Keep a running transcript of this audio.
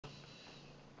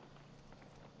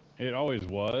It always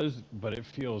was, but it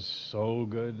feels so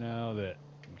good now that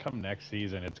come next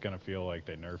season, it's gonna feel like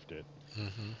they nerfed it.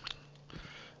 Mm-hmm.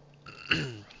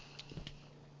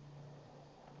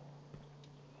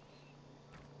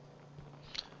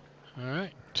 All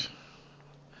right.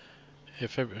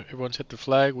 If everyone's hit the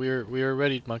flag, we are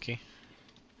ready, monkey.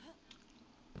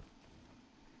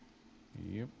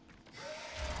 Yep.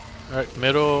 All right,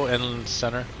 middle and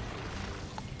center.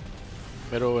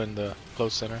 Middle and the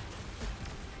close center.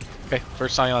 Okay,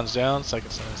 first Scion's down,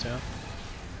 second Scion's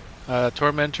down.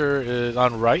 Tormentor is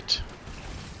on right.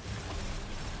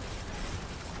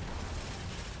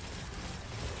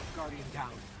 Guardian down.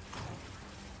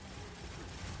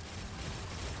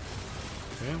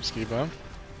 Okay, skibum.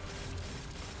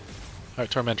 Alright,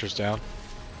 Tormentor's down.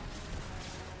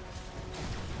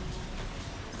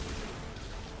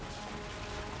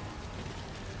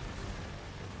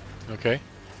 Okay.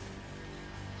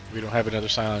 We don't have another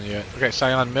Scion yet. Okay,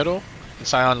 Scion middle and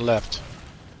Scion left.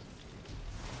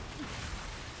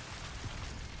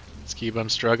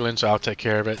 Skibum struggling, so I'll take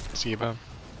care of it. Skibum.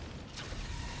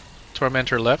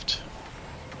 Tormentor left.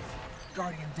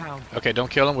 Guardian down. Okay, don't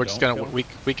kill him. We're just Don't gonna kill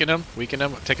weaken him. Weaken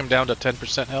him. Take him down to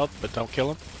 10% health, but don't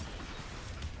kill him.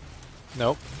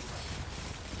 Nope.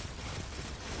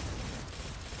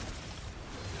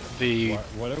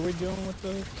 What are we doing with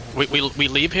this? We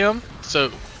leave him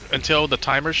so until the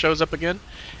timer shows up again,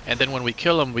 and then when we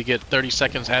kill him, we get 30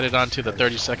 seconds added on to the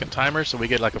 30-second timer, so we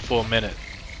get like a full minute.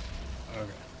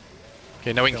 Okay.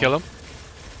 Okay, now we can kill him.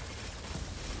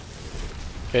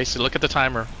 Okay, so look at the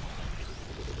timer.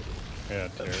 Yeah,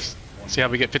 See how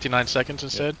we get 59 seconds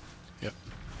instead? Yep.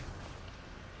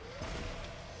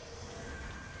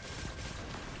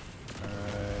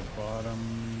 Alright,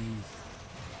 bottom.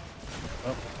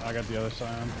 Oh, I got the other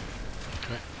Scion.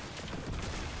 Okay.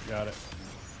 Got it.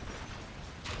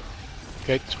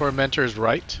 Okay, Tormentor is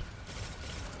right.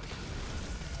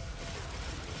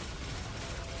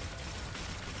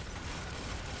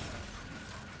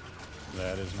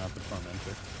 That is not the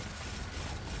Tormentor.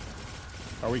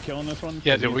 Are we killing this one?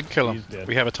 Yeah, we can kill him. Dead.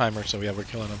 We have a timer, so yeah, we're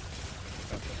killing him.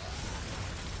 Okay.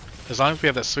 As long as we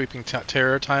have that sweeping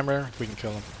terror timer, we can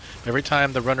kill him. Every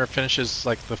time the runner finishes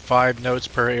like the 5 nodes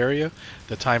per area,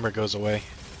 the timer goes away.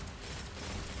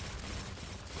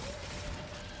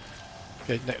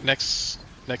 Okay, next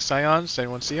Scion. Does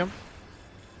anyone see him?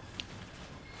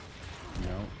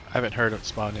 No. I haven't heard it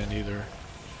spawn in either.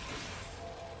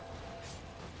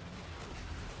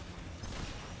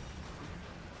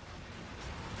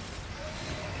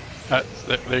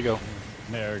 There you go.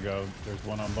 There we go. There's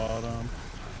one on bottom.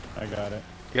 I got it.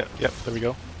 Yep, there we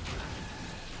go.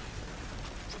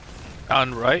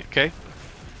 On right, okay.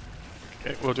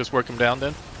 Okay, we'll just work him down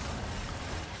then.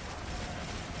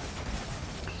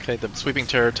 Okay, the sweeping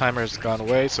terror timer has gone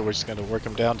away, so we're just going to work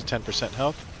him down to 10%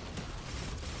 health.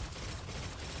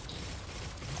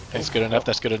 Okay, that's good enough,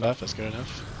 that's good enough, that's good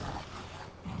enough.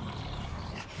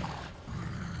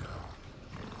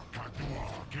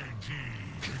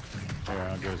 Here,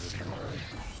 I'll go this one.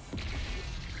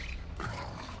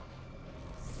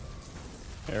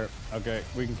 There. Okay,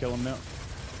 we can kill him now.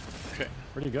 Okay.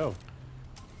 Where'd he go?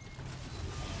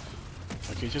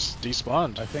 Okay, he just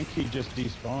despawned. I think he just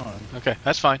despawned. Okay,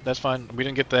 that's fine, that's fine. We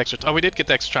didn't get the extra time. Oh, we did get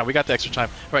the extra time. We got the extra time.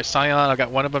 Alright, Scion, I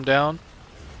got one of them down.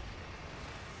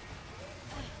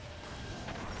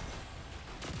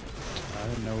 I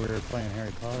didn't know we were playing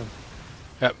Harry Potter.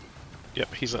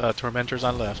 Yep, he's Tormentor's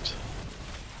on left.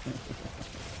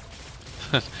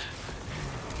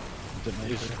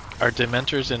 Dementor. Are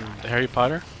Dementors in Harry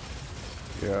Potter?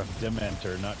 Yeah.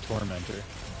 Dementor, not Tormentor.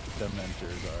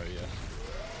 Dementors are, yes.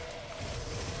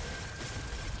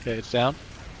 Okay, it's down.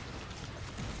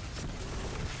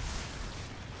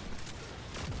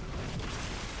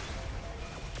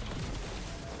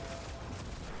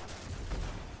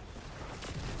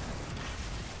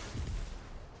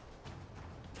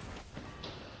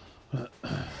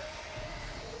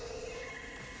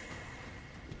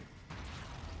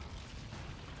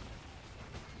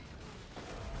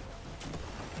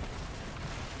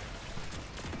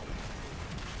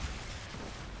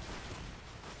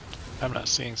 I'm not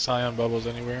seeing Scion bubbles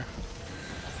anywhere.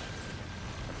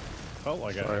 Felt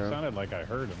like it sounded like I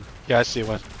heard him. Yeah, I see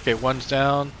one. Okay, one's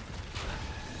down.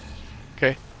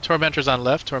 Okay, Tormentor's on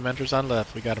left, Tormentor's on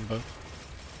left. We got them both.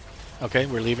 Okay,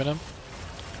 we're leaving him.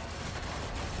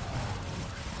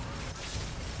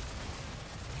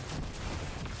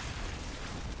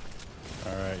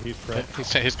 Alright, he's prepped.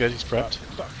 Okay, he's good, he's prepped.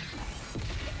 Stop.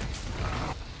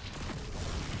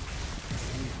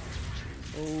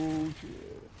 Oh, shit.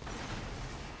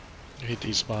 He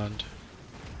despawned.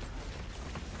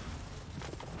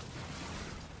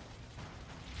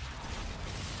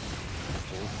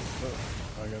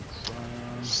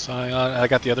 got Scion. I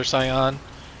got the other Scion.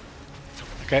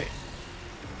 Okay.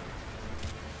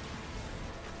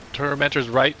 Tormentor's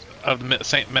right of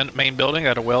the main building.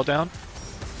 Got a well down.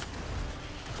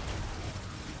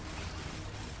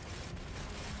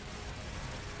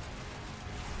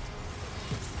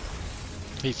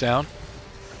 He's down.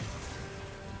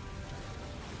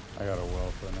 I got a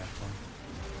well for the next one.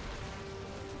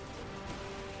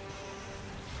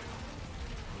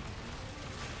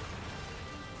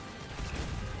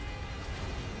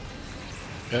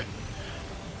 Okay.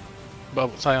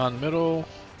 Bubble Scion middle.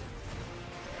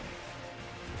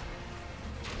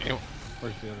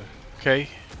 Where's the other? Okay.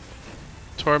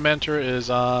 Tormentor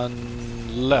is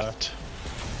on left.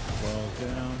 Well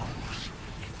down.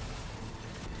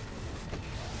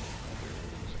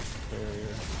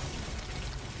 Barrier.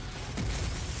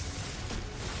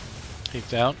 He's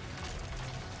down.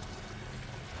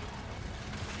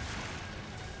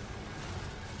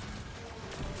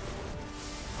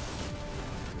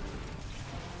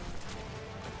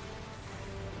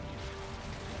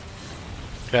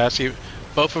 Okay, I see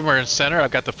both of them are in center.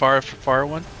 I've got the far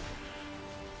one.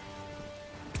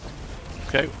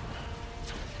 Okay.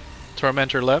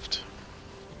 Tormentor left.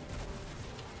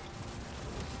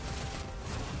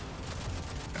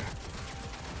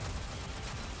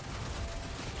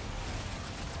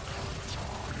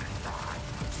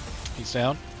 He's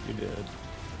down. You did.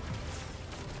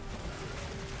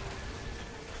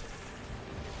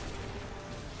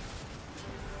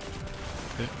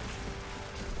 Okay.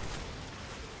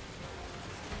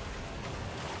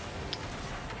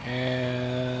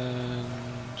 And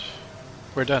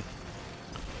we're done.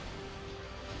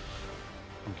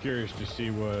 I'm curious to see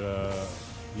what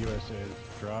USA's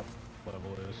drop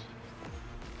level is.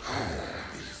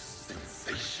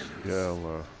 Yeah,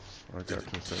 I got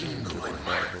consent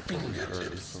before we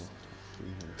started, so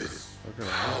This okay.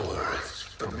 power is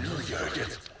familiar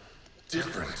yet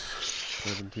different.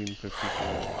 1754.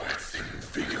 Oh, it's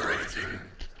invigorating.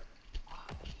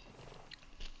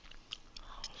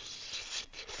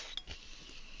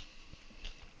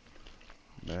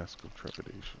 Mask of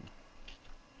Trepidation.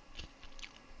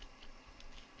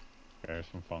 There's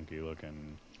some funky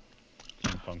looking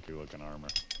armor.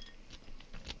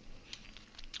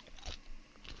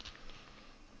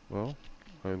 Well,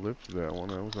 I lived through that one.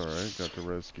 That was alright. Got the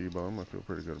res skibum. I feel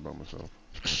pretty good about myself.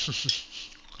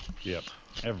 Yep.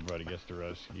 Everybody gets the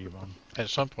res skibum. At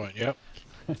some point, yep.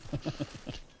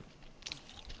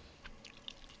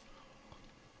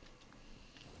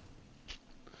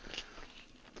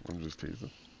 I'm just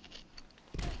teasing.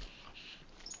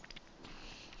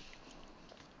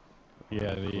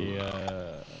 Yeah,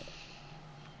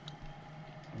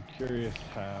 I'm curious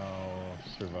how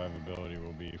survivability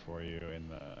will be for you in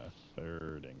the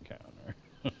third encounter.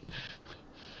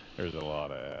 There's a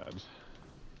lot of ads.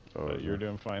 Oh, But you're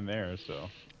doing fine there, so.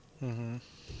 Mm-hmm.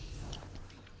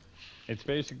 It's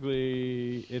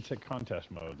basically, it's a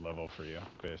contest mode level for you,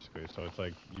 basically. So it's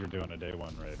like you're doing a day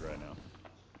one raid right now.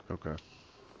 okay.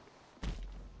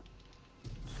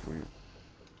 Sweet.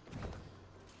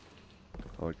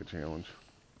 I like a challenge.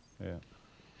 Yeah.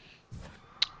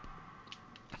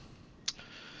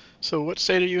 So what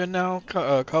state are you in now?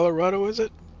 Colorado, is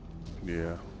it?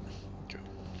 Yeah. Okay.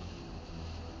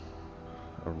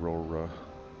 Aurora.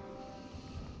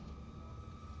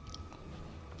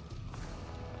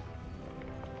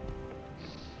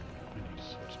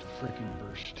 Switch to freaking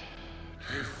burst.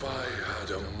 If I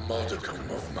had a modicum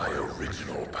of my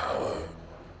original power,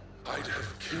 I'd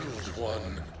have killed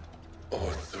one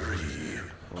or three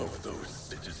of those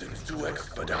citizens to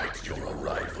expedite your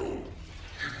arrival.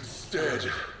 Instead,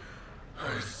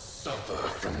 I suffer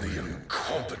from the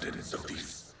incompetence of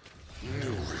these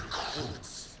new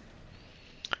recruits.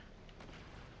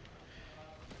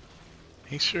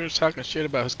 He sure is talking shit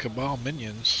about his Cabal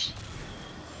minions.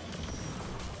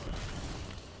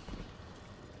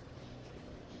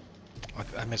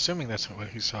 I'm assuming that's what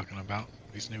he's talking about,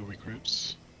 these new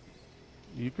recruits.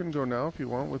 You can go now if you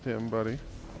want with him, buddy.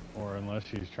 Or unless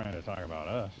he's trying to talk about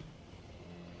us.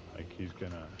 Like he's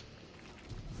gonna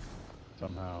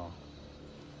somehow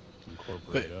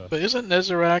incorporate us. But isn't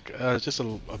Nezarek just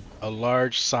a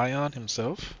large scion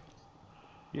himself?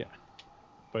 Yeah.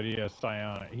 But he has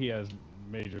he has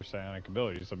major psionic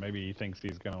abilities, so maybe he thinks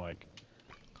he's gonna like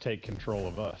take control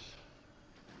of us.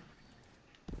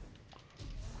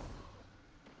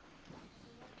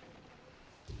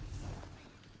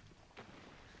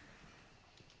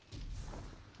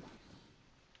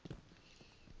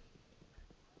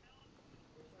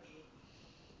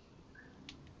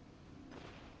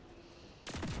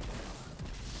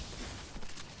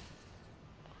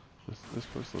 This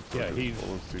place looks Yeah, like it's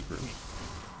full of secrets.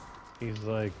 he's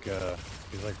like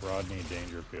Rodney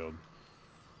Dangerfield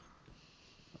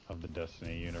of the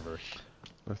Destiny universe.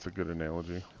 That's a good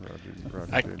analogy.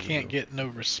 Rodney I Dangerfield. can't get no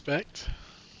respect.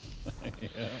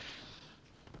 Yeah.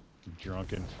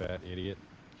 Drunken fat idiot.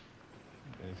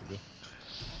 Basically.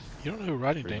 You don't know who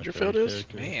Rodney Pretty much Dangerfield every is?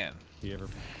 character Man. He ever.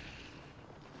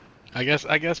 I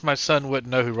guess my son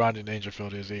wouldn't know who Rodney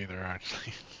Dangerfield is either,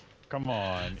 actually. Come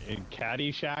on, in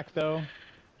Caddyshack though.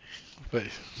 But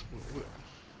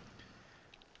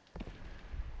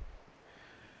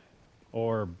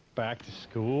Or Back to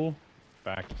School.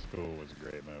 Back to School was a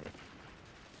great movie.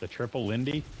 The Triple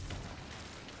Lindy.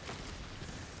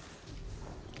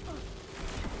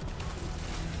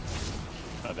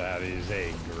 Oh, that is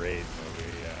a great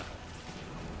movie, yeah.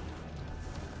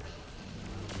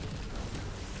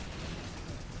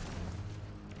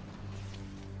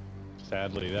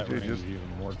 Sadly, that Dude, rings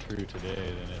even more true today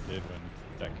than it did when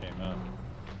that came out.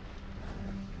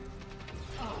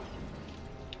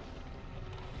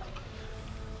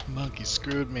 monkey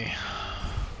screwed me.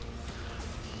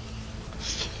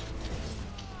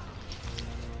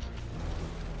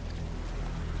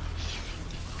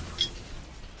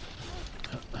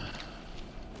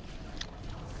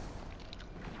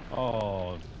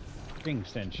 Oh, King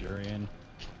Centurion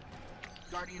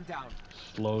Guardian down.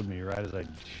 slowed me right as I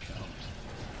jumped.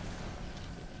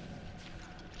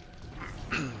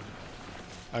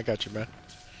 I got you, man.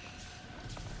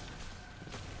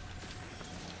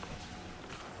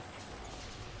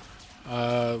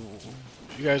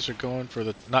 You guys are going for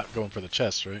the, not going for the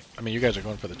chest, right? I mean, you guys are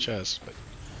going for the chest, but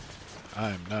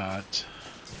I'm not.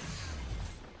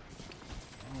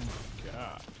 Oh my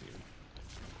god, dude.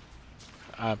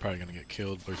 I'm probably gonna get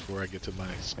killed before I get to my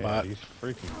Yeah, spot. these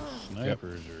freaking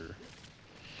snipers are...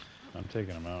 I'm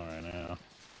taking them out right now.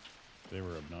 They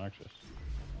were obnoxious.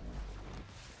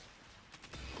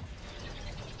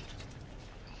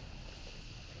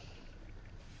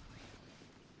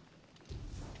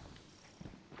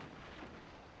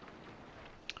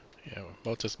 Yeah,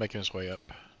 Volta's making his way up.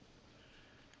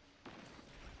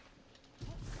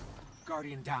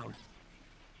 Guardian down.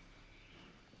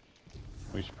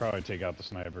 We should probably take out the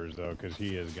snipers though, because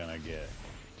he is gonna get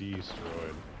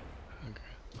destroyed.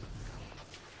 Okay.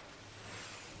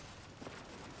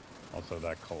 Also,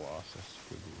 that Colossus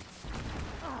could be...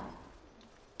 Well,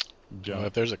 Jump.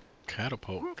 if there's a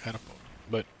catapult,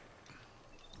 but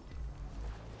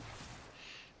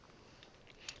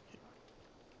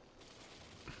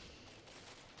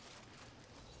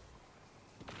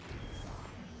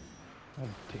God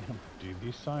damn, dude,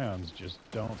 these scions just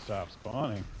don't stop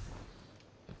spawning.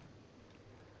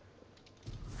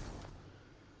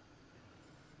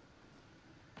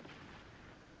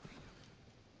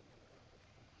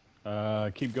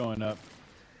 Keep going up.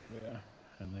 Yeah,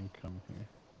 and then come here.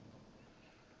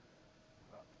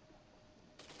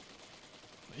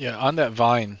 yeah, on that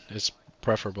vine is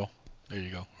preferable. There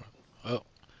you go. Oh,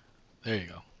 there you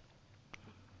go.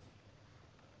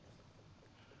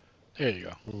 There you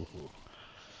go. Ooh.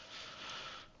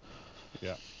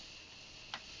 Yeah.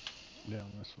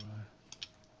 Down this way.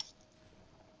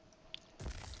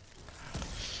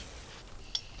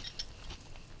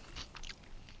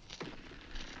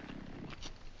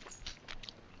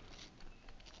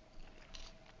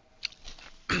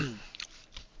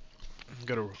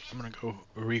 I'm gonna go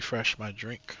refresh my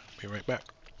drink. Be right back.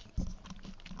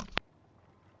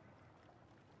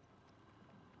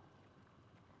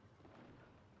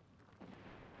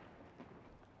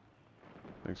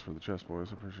 Thanks for the chest, boys.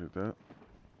 I appreciate that.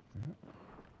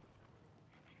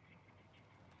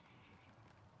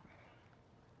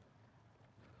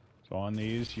 So on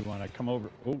these, you want to come over.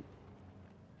 Oh,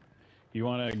 you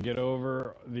want to get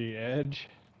over the edge,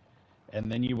 and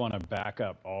then you want to back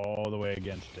up all the way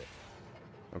against it.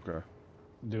 Okay.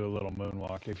 Do a little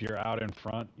moonwalk. If you're out in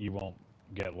front, you won't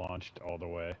get launched all the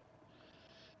way,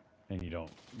 and you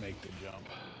don't make the jump.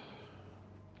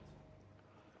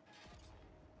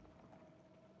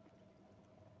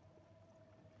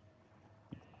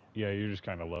 Yeah, you're just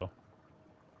kind of low.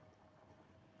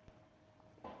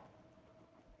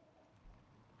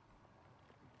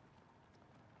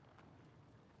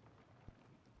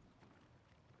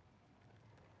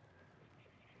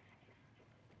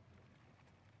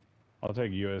 I'll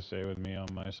take USA with me on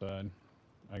my side.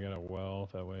 I got a well,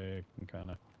 that way I can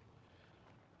kind of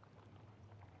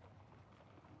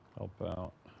help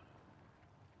out.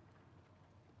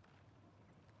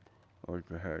 I like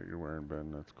the hat you're wearing,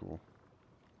 Ben. That's cool.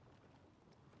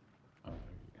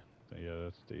 Yeah,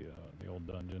 that's the old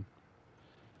dungeon.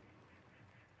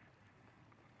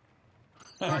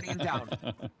 Guardian down.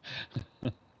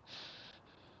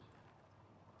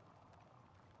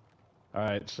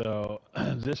 Alright, so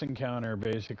this encounter,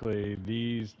 basically,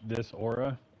 this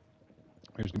aura,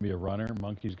 there's going to be a runner.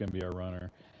 Monkey's going to be our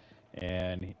runner.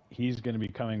 And he's going to be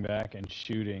coming back and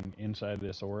shooting inside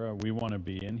this aura. We want to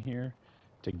be in here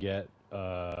to get,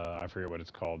 I forget what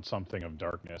it's called, something of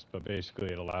darkness, but basically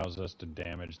it allows us to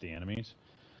damage the enemies.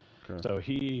 Okay. So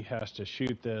he has to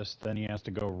shoot this, then he has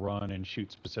to go run and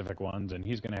shoot specific ones, and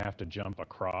he's going to have to jump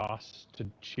across to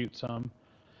shoot some.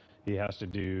 He has to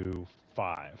do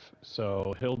 5.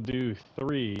 So he'll do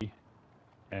 3,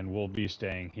 and we'll be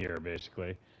staying here,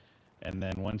 basically. And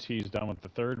then once he's done with the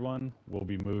 3rd one, we'll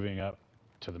be moving up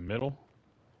to the middle,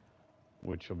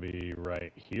 which will be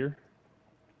right here.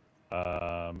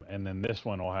 And then this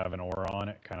one will have an aura on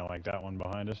it, kind of like that one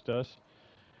behind us does.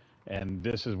 And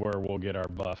this is where we'll get our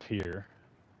buff here.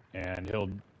 And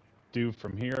he'll do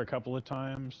from here a couple of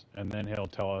times, and then he'll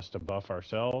tell us to buff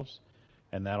ourselves,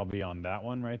 and that'll be on that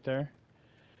one right there.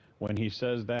 When he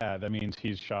says that, that means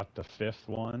he's shot the 5th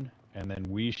one, and then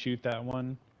we shoot that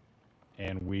one,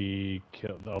 and we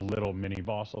kill a little mini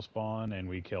boss will spawn, and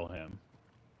we kill him.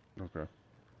 Okay.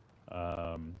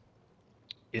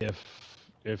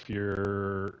 If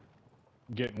you're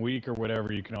getting weak or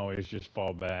whatever, you can always just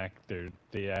fall back.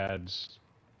 The ads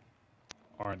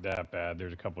aren't that bad.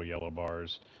 There's a couple yellow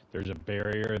bars. There's a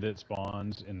barrier that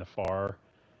spawns in the far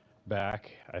back.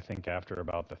 I think after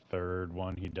about the 3rd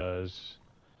one he does,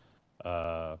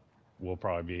 we'll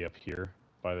probably be up here.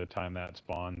 By the time that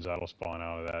spawns, that'll spawn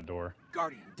out of that door.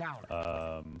 Guardian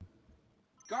down.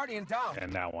 Guardian down.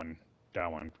 And that one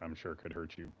I'm sure could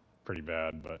hurt you pretty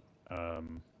bad, but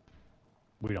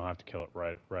we don't have to kill it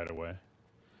right away.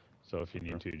 So if you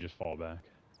need to, just fall back.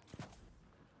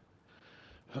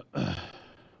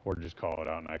 Or just call it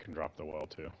out and I can drop the well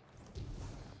too.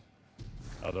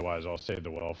 Otherwise I'll save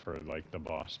the well for like the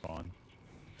boss spawn.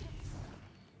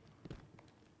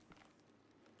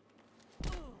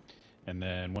 And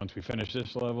then once we finish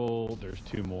this level, there's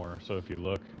 2 more. So if you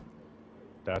look,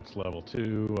 that's level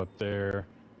 2 up there,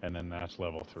 and then that's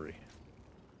level 3.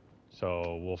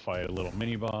 So we'll fight a little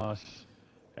mini boss,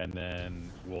 and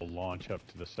then we'll launch up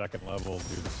to the 2nd level,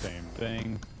 do the same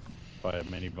thing, fight a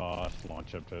mini boss,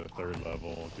 launch up to the 3rd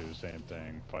level, do the same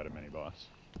thing, fight a mini boss.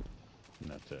 And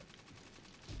that's it.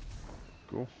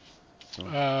 Cool.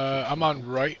 I'm on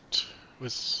right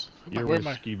with. You're where with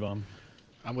am I? Skibum.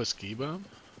 I'm with skibum.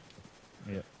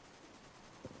 Yep.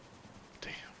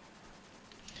 Damn.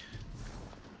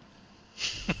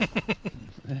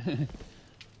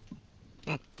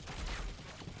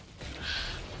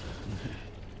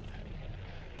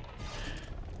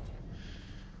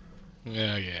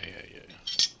 Yeah.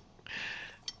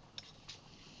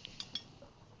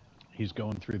 He's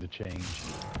going through the change.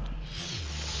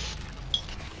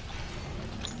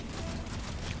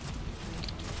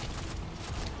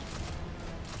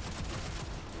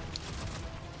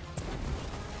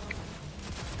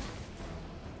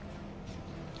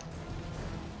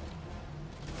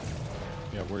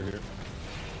 Yeah, we're here.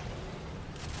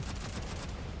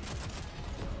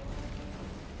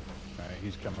 Alright,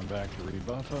 he's coming back to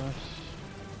rebuff us.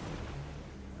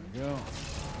 There we go.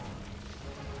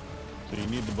 So you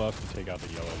need the buff to take out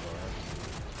the yellow bars.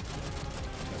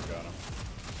 I've got him.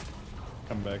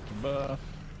 Come back to buff.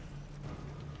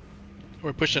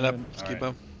 We're pushing up, All skibum.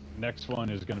 right. Next one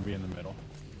is going to be in the middle.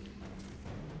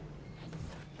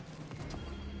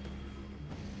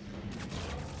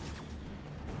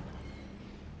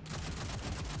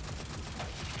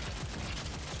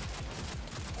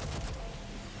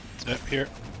 Up here.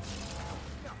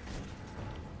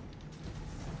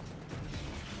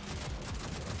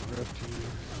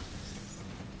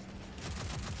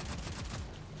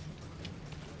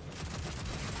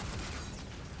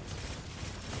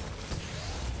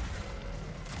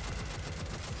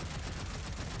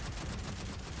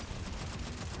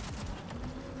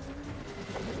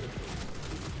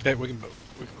 Okay, we can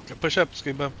push up,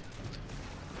 skibum.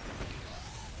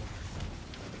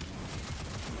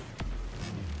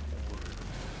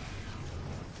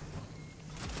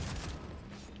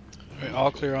 Alright, all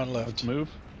clear on left. Let's move.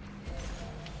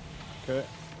 Okay.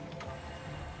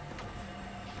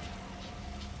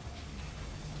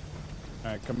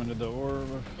 Alright, coming to the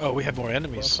orb. Oh, we have more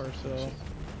enemies. Buff ourselves.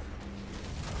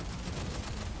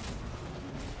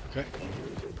 Okay.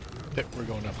 Yep, we're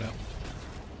going up now.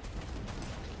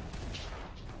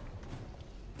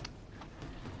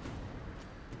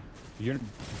 Yeah,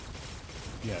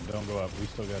 don't go up. We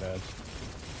still got ads.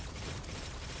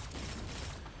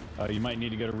 You might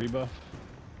need to get a rebuff.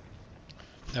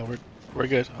 No, we're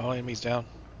good. All enemies down.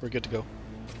 We're good to go.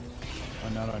 Why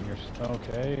not on your...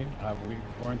 Okay, we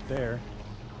weren't there.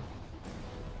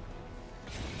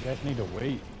 You guys need to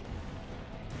wait.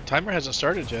 Timer hasn't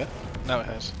started yet. Now it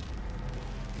has.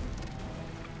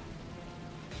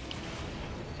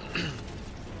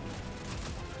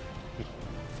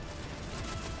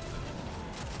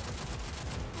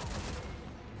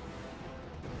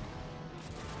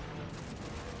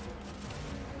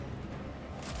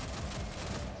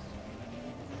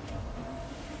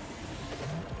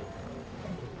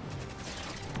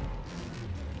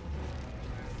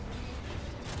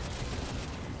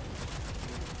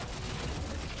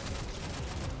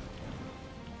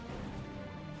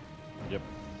 Yep.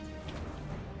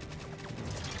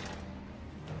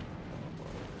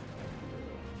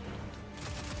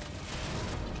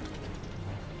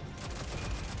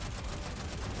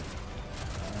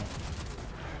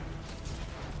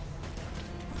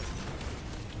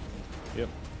 Yep,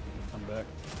 I'm back.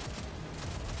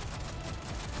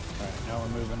 Alright, now we're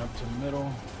moving up to the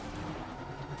middle.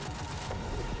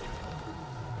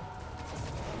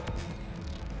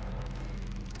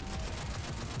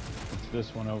 It's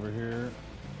this one over here.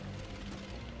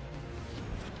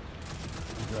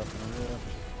 Dropping the rip.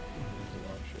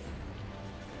 Oh shit.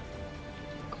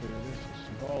 Clear this,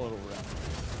 ball it around.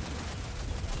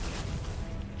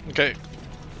 Okay.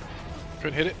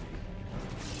 Couldn't hit it.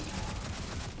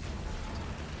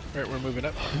 Alright, we're moving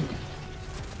up.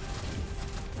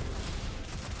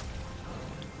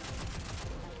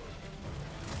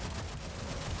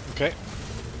 Okay.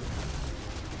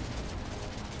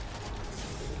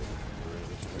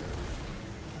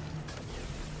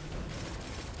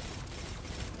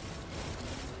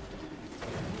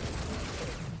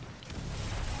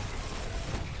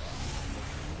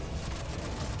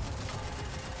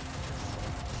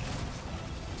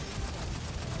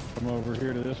 Come over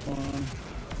here to this one.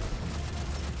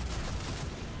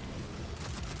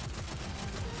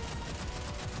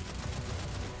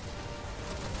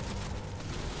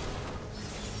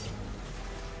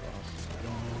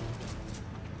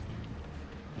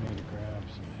 Need to grab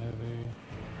some heavy.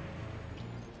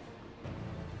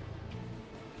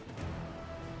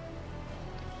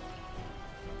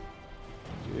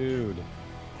 Dude.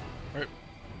 Alright.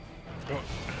 Go.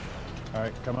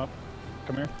 Alright, come up.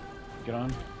 Come here. Get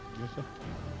on. Yusa.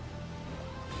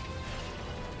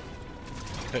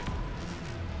 Okay.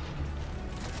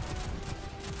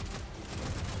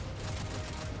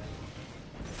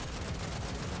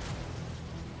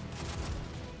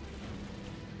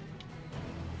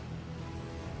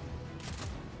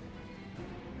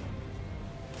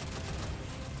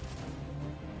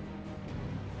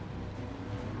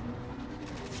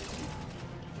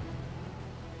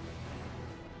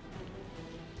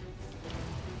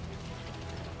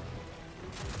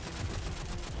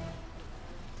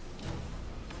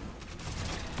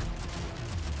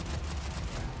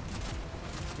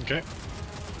 Okay.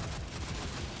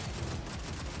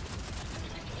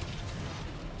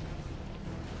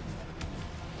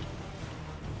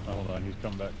 Oh, hold on, he's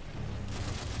coming back.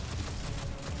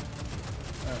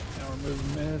 Alright, now we're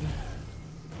moving mid.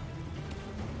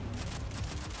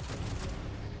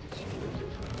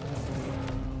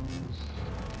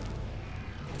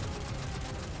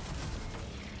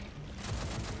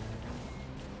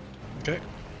 Okay.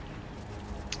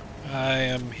 I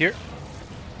am here.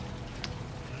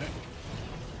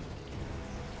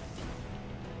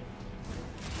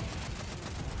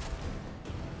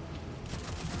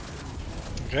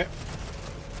 Okay.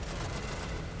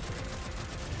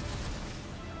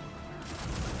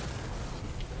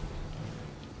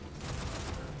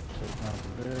 Taking out the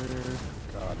barrier.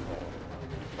 God.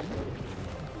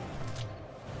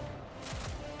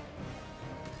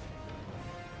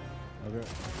 Okay,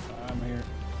 I'm here.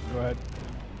 Go ahead.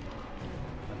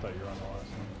 I thought you were on the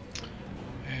last one.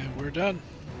 And we're done.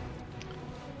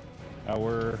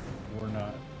 We're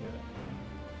not yet.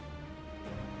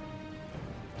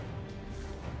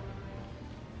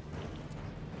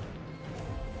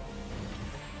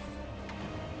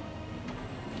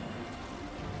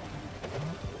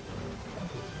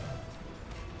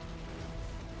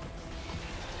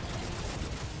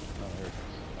 Oh, here it is.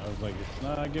 I was like, it's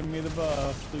not giving me the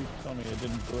buff. Please tell me it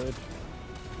didn't glitch.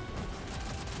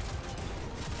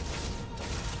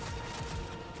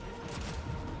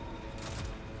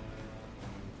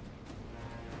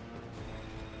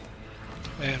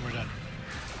 And we're done.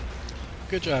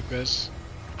 Good job, guys.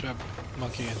 Good job,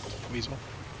 Monkey and Weasel.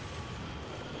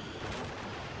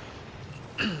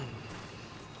 It's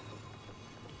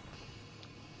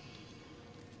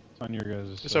on your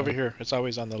guys' It's side. over here. It's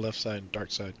always on the left side, dark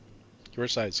side. Your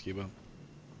side, Skibum.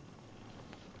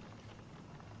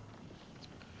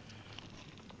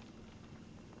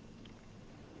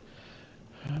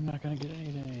 I'm not gonna get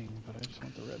anything, but I just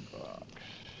want the red box.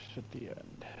 at the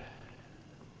end.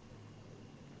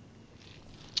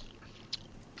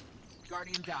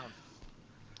 Guardian down.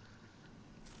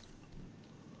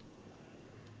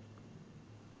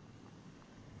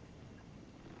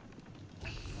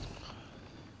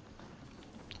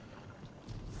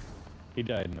 He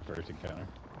died in the first encounter.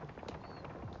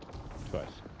 Twice.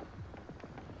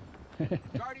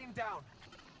 Guardian down.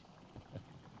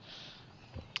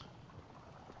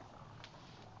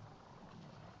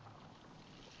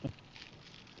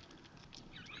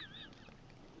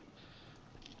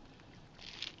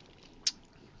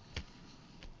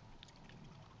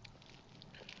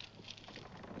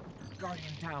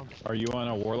 Guardian down. Are you on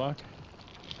a warlock?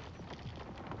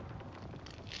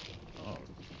 Oh,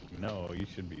 no, you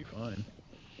should be fine.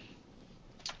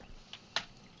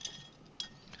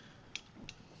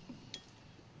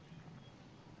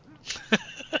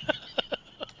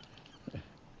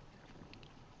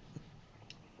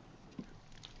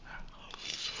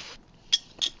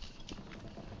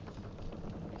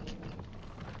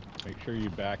 Make sure you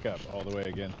back up all the way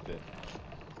against it.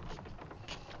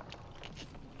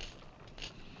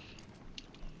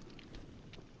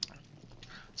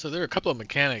 So there are a couple of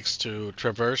mechanics to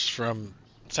traverse from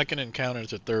second encounter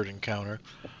to third encounter.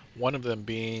 One of them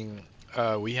being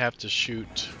we have to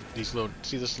shoot these little,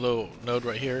 see this little node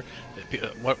right here?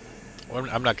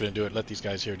 I'm not going to do it, let these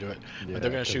guys here do it. Yeah, but they're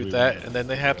going to shoot that, and then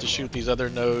they have to shoot these other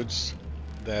nodes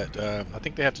that I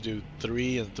think they have to do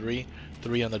 3 and 3.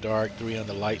 3 on the dark, 3 on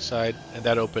the light side, and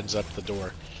that opens up the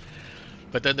door.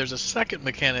 But then there's a second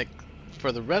mechanic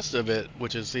for the rest of it,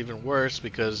 which is even worse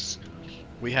because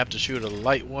we have to shoot a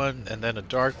light one and then a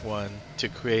dark one to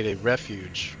create a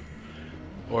refuge,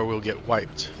 or we'll get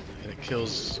wiped. And it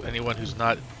kills anyone who's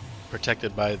not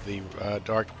protected by the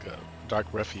dark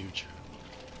refuge.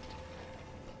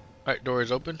 Alright, door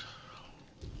is open.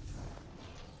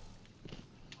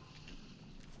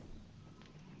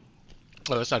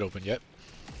 Oh, it's not open yet.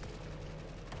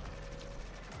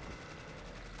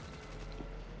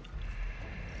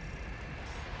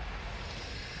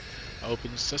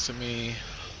 Open sesame.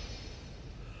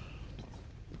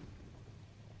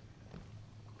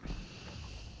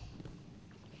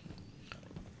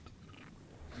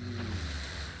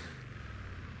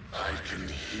 I can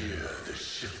hear the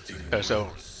shifting. So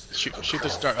shoot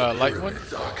the light one,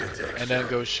 and then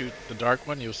go shoot the dark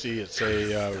one. You'll see it's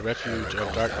a refuge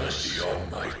of darkness,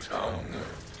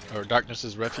 or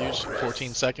darkness's refuge.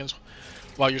 14 seconds.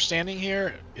 While you're standing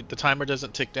here, the timer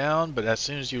doesn't tick down, but as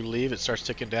soon as you leave, it starts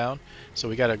ticking down. So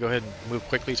we gotta go ahead and move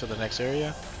quickly to the next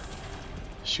area.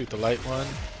 Shoot the light one.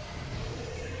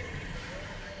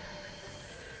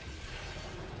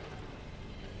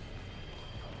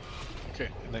 Okay,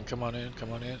 and then come on in,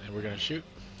 and we're gonna shoot.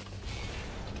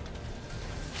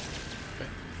 Okay,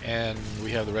 and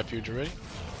we have the refuge already.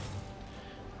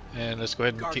 And let's go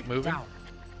ahead and keep moving.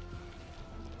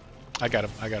 I got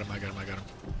him.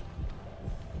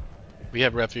 We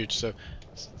have refuge, so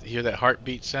you hear that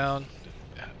heartbeat sound.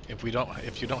 If you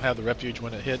don't have the refuge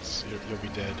when it hits, you'll be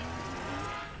dead.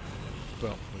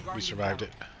 Boom, we survived it.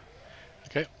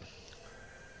 Okay.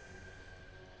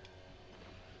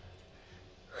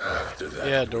 After that,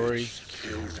 Yeah, Dory. witch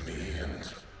killed me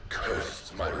and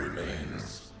cursed my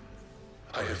remains.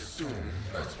 I assume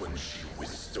that's when she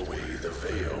whisked away the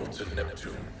veil to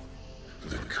Neptune,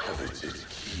 the coveted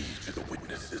key to the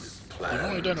witness's plan. You've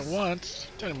only done it once.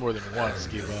 You've done it more than once,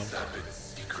 The skibum. savage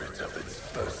secret of its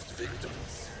first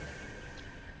victims.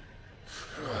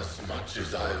 As much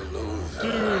as I loathe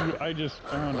her, Dude, I just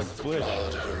found a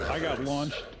glitch. I got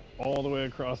launched all the way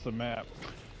across the map.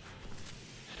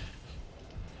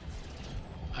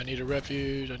 I need a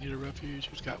refuge.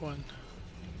 Who's got one?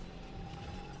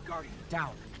 Guardian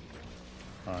down.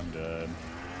 I'm dead.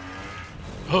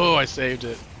 Oh, I saved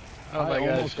it. Oh my I gosh.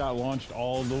 almost got launched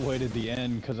all the way to the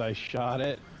end because I shot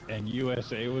it and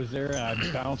USA was there and I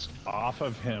bounced off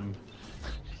of him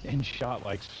and shot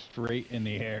like straight in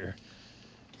the air.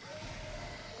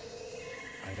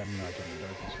 I'm not getting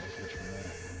darkness message from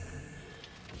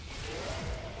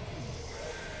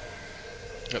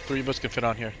that. Yep, 3 of us can fit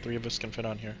on here. 3 of us can fit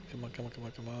on here. Come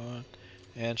on.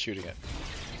 And shooting it.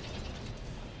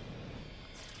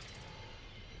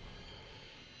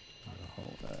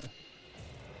 Hold that.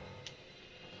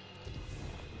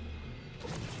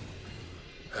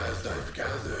 as I've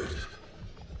gathered,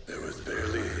 there was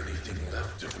barely anything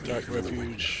left of me Dark for the refuge.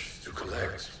 witness to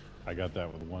collect. I got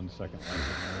that with 1 second left in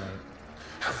my life.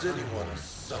 Has anyone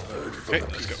suffered from Okay,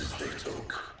 the let's go. pieces they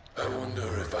took? I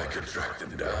wonder if I could track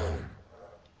them down.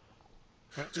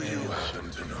 Do you happen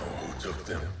to know who took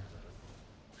them?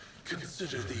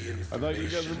 Consider the I thought you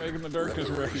guys were information making the darkness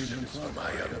refuge in reparations for front.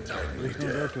 my untimely There's no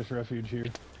death. darkness refuge here.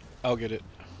 I'll get it.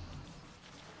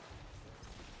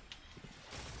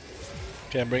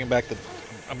 Okay, I'm bringing back the.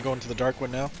 I'm going to the dark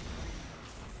one now.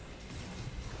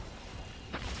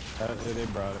 They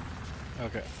brought it.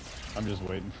 Okay. I'm just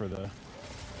waiting for the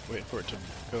Wait for it to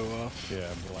go off.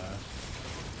 blast.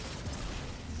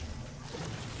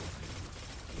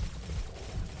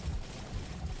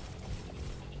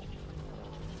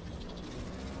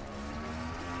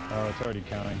 Oh, it's already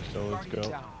counting, so let's Guardian go.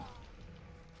 down.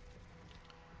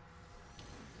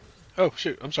 Oh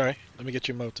shoot! I'm sorry. Let me get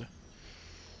your motor.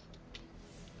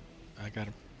 I got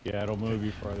him. Yeah, it'll move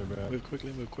you farther back. Move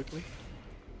quickly. Move quickly.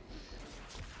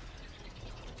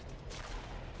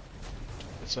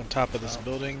 It's on top of this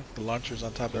building. The launcher's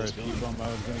on top of this building. skibum, I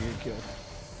was gonna get killed.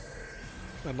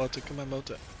 Come on, motor. Come on,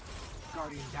 motor.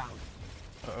 Guardian down.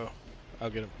 Uh oh. I'll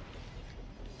get him.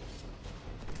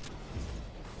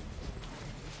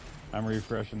 I'm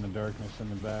refreshing the darkness in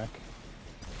the back.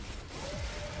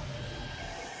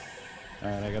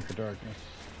 Alright, I got the darkness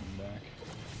in the back.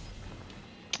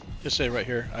 Just stay right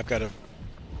here. I've got a.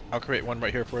 I'll create one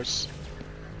right here for us.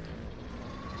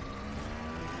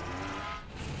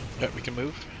 Yeah, we can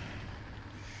move.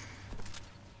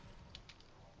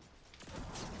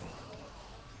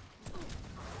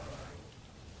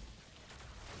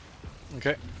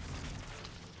 Okay.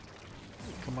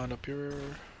 Come on up here.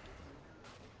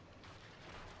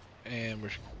 And we're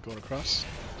going across.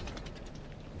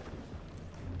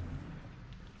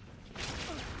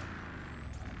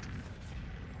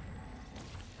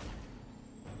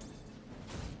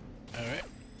 Alright.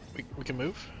 We can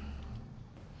move.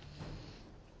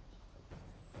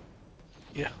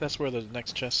 Yeah, that's where the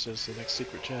next chest is, the next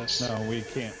secret chest. No, we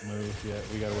can't move yet.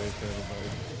 We gotta wait for everybody.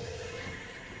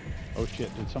 Oh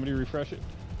shit, did somebody refresh it?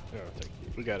 Oh, thank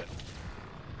you. We got it.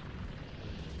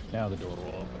 Now the door will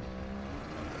open.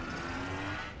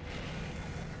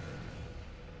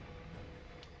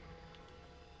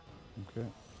 Okay.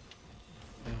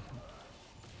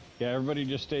 Yeah, everybody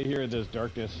just stay here. There's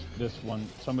darkness. This one,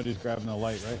 somebody's grabbing the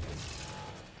light, right?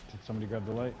 Did somebody grab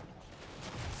the light?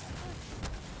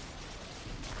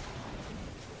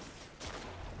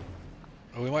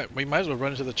 Oh, we might as well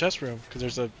run into the chest room because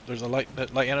there's a light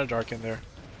and a dark in there.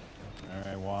 All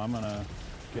right. Well, I'm gonna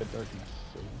get darkness.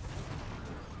 So.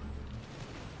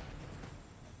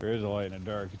 There is a light and a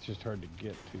dark. It's just hard to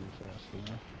get to fast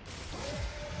enough.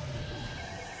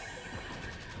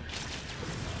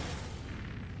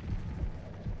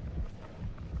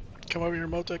 Come over here,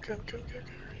 Mota. Come. Here.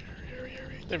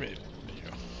 There you go.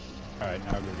 All right,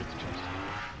 now I'll go get the chest.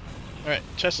 All right,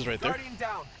 chest is right there. Guardian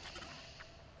down.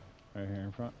 Right here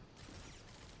in front.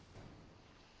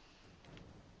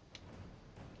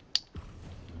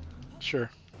 Sure.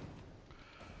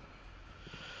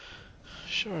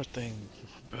 Sure thing,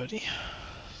 buddy.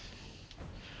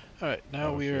 All right, now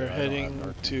Oh, we shit, are I don't have heading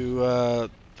darkness. to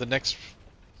the next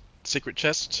secret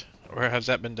chest, or has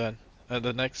that been done?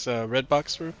 The next red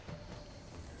box room.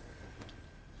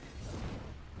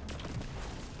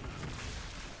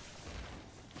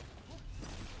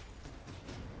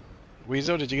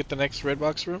 Weezo, did you get the next red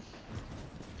box room?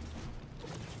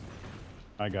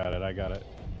 I got it.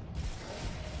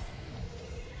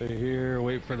 Stay here,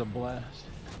 wait for the blast.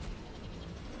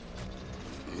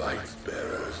 Light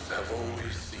bearers have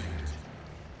always seemed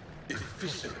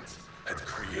efficient at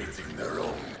creating their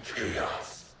own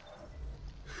chaos.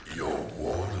 Your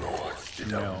warlords did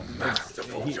No, a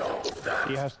masterful job of that.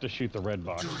 He has to shoot the red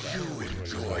box. Do back. you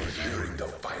enjoy hearing the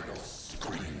final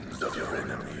screams of your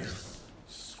enemies?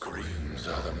 Screams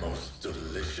are the most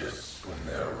delicious when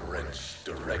they're wrenched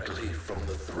directly from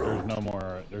the throat.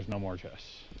 There's no more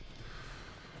chests.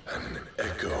 An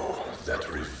echo that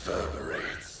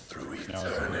reverberates through Now it's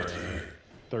eternity.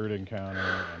 Third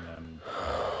encounter, and then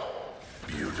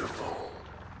Beautiful.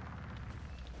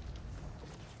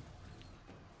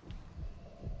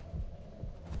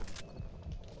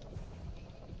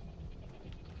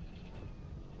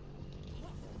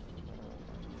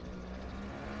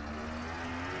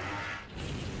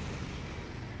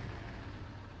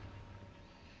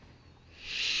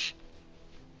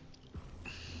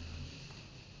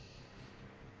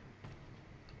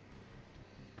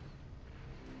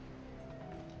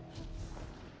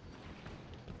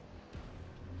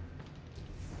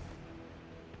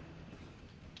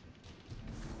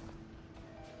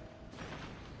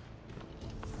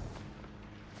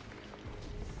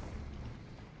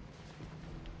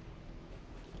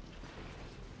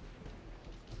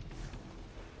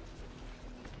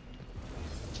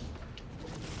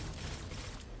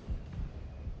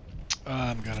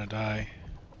 I'm gonna die.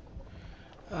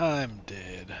 I'm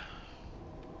dead.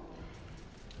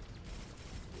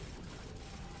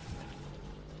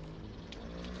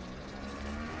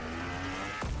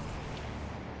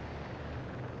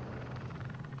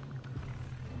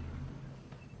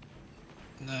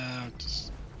 No,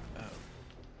 just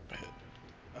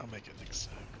I'll make it next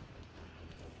time.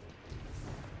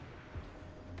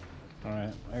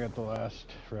 Alright, I got the last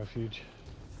refuge.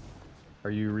 Are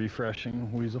you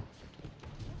refreshing, Weasel?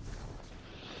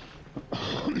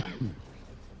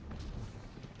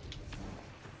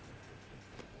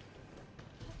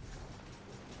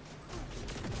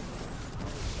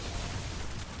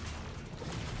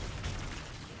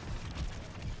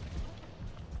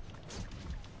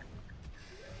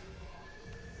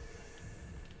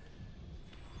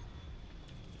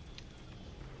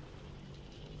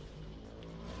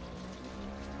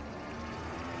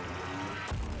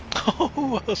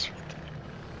 Oh, I was right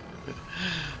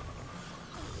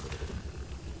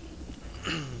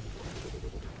there.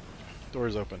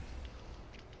 Door's open.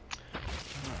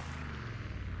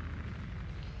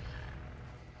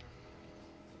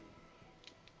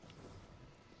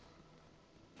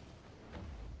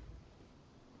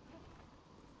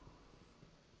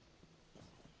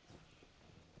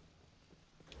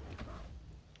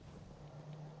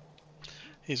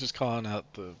 He's just calling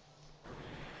out the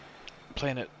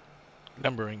planet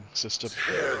numbering system.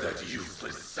 Tear that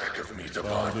useless sack of meat I'll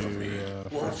apart do from me,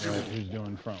 won't front you? right. Who's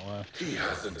doing front left? He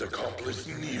hasn't accomplished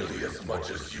nearly as much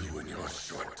as you in your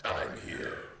short time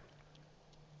here.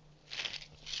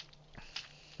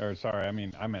 Or sorry, I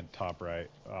meant top right.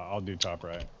 I'll do top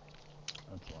right.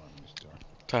 That's what I'm just doing.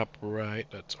 Top right,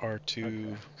 that's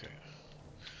R2. Okay.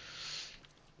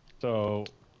 So,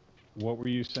 what were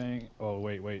you saying? Oh,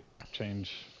 wait.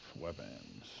 Change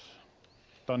weapons.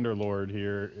 Thunderlord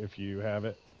here, if you have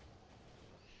it.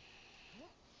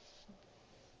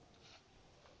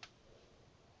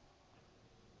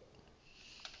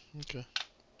 Okay.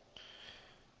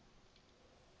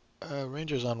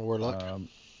 Ranger's on Warlock.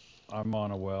 I'm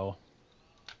on a well.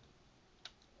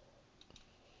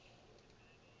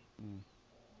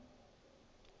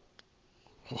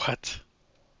 What?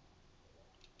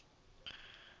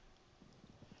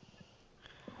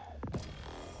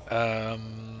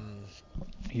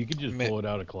 You could just pull it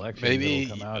out of collection. Maybe,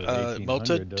 It'll come out at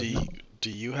Malta, 1800, doesn't it? do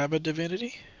you have a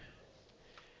divinity?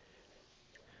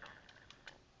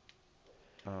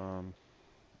 Let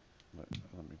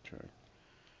me check.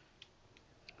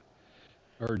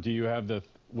 Or do you have the...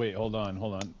 Wait, hold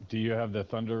on. Do you have the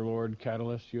Thunderlord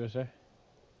Catalyst USA?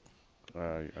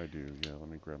 I do, yeah. Let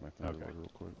me grab my Thunderlord Okay.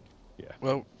 real quick. Yeah.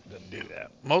 Well, Then do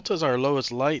that. Malta's our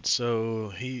lowest light,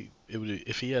 so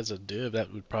if he has a div,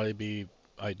 that would probably be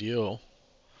ideal.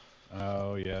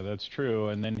 Oh, yeah, that's true.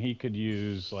 And then he could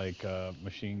use, like, a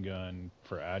machine gun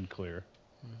for ad clear.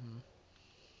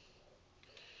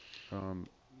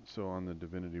 So on the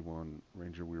Divinity one,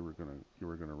 Ranger, you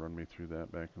were gonna run me through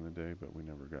that back in the day, but we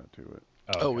never got to it.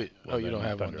 Oh, okay. well, you then don't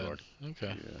have Thunderlord. one then.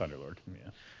 Okay. Yeah. Thunderlord,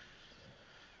 yeah.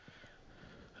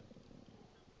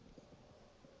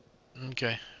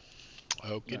 Okay.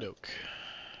 Okie doke.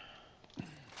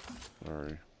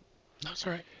 Sorry. That's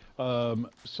all right.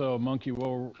 So Monkey,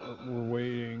 while we're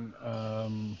waiting,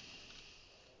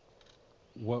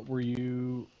 what were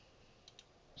you...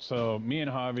 So me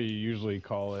and Javi usually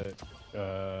call it,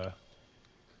 so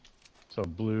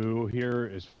blue here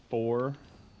is 4,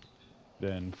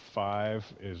 then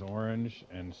 5 is orange,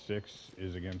 and 6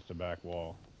 is against the back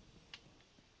wall.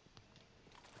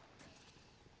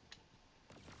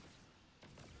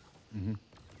 Mm-hmm.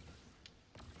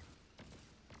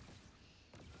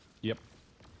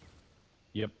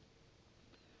 Yep.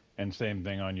 And same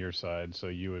thing on your side, so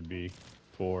you would be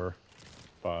 4,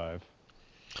 5,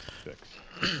 6.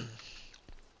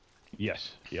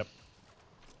 Yes. Yep.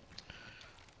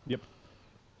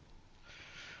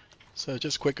 So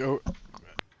just quick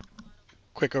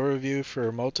overview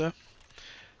for Malta.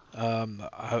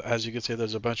 As you can see,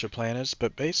 there's a bunch of planets,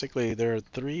 but basically there are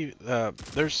 3.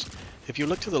 If you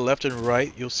look to the left and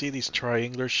right, you'll see these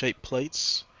triangular shaped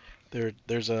plates.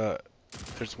 There's a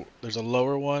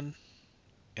lower one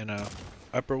and a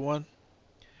upper one,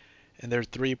 and there are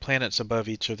 3 planets above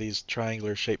each of these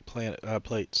triangular shaped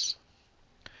plates.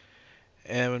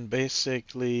 And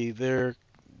basically their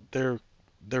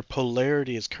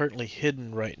polarity is currently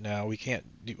hidden right now.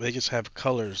 They just have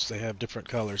colors. They have different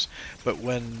colors. But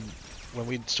when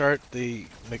we start the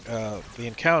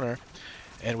encounter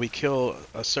and we kill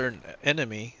a certain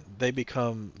enemy,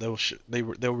 they'll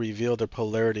reveal their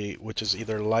polarity, which is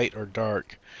either light or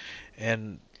dark.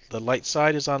 And the light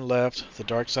side is on left, the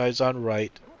dark side is on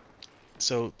right.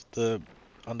 So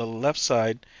on the left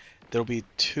side, there'll be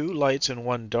 2 lights and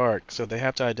 1 dark. So they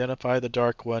have to identify the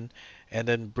dark one and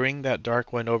then bring that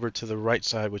dark one over to the right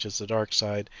side, which is the dark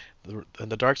side.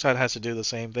 And the dark side has to do the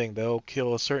same thing. They'll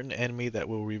kill a certain enemy that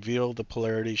will reveal the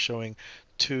polarity showing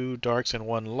 2 darks and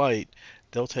 1 light.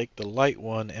 They'll take the light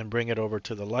one and bring it over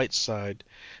to the light side,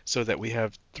 so that we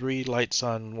have 3 lights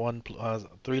on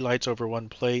 3 lights over 1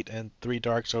 plate and 3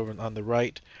 darks over on the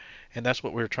right. And that's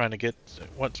what we're trying to get.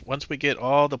 Once we get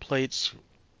all the plates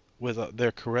with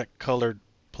their correct colored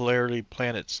polarity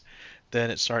planets, then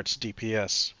it starts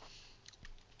DPS.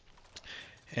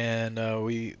 And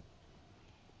we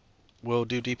will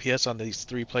do DPS on these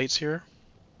 3 plates here.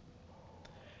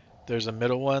 There's a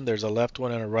middle one, there's a left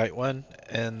one, and a right one,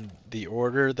 and the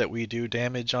order that we do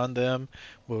damage on them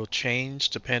will change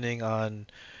depending on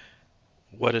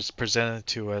what is presented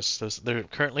to us.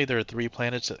 Currently there are 3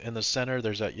 planets in the center.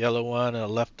 There's that yellow one, and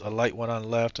a light one on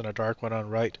left, and a dark one on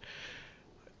right.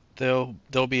 They'll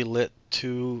be lit.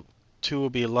 Two will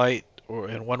be light,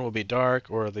 and 1 will be dark,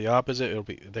 or the opposite.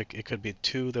 It could be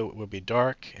 2 that will be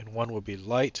dark and 1 will be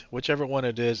light. Whichever one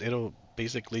it is, it'll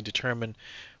basically determine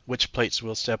which plates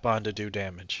we'll step on to do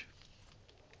damage.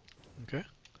 Okay.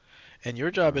 And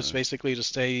your job is basically to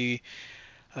stay.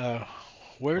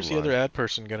 Where's the other ad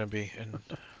person gonna be? And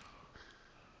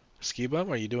Skibum,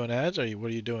 are you doing ads? What are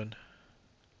you doing?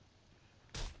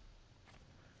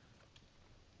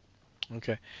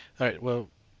 Okay. All right. Well,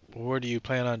 where do you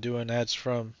plan on doing ads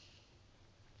from?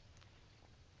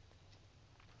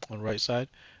 On the right side.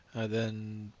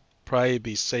 Then probably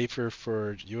be safer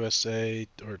for USA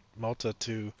or Malta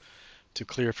to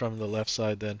clear from the left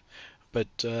side then. But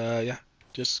yeah,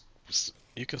 just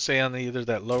you can stay on either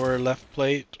that lower left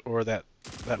plate or that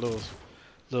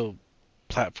little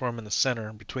platform in the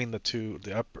center between the two,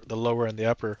 the lower and the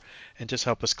upper, and just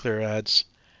help us clear ads.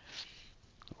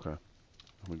 Okay.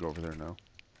 We go over there now.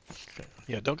 Okay.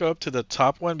 Yeah, don't go up to the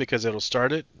top one because it'll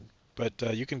start it,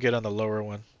 but you can get on the lower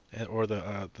one or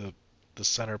the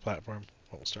center platform.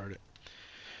 Won't start it.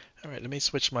 All right, let me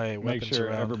switch my weapons Make sure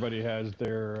around. everybody has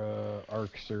their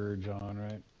arc surge on,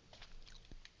 right?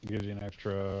 Gives you an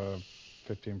extra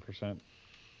 15%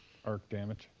 arc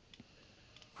damage.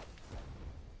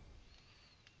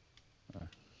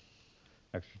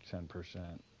 Extra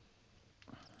 10%.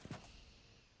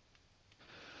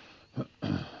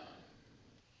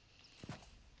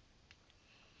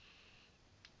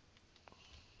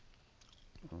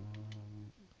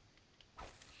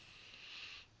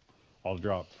 I'll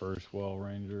drop first, Well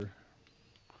Ranger.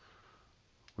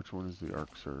 Which one is the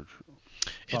arc surge?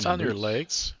 It's on on the your boots.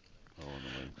 legs. Oh, on the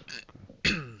legs.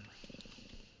 Okay.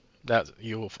 That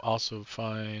you'll also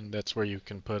find that's where you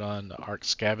can put on the arc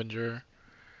scavenger,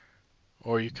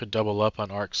 or you could double up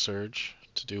on arc surge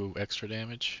to do extra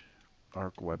damage.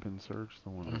 Arc weapon surge, the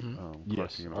one that Yes,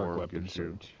 collecting an arc orb weapon gives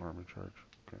you surge. armor charge.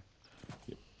 Okay.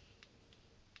 Yep.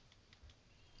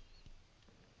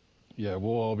 Yeah,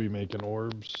 we'll all be making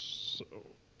orbs. So.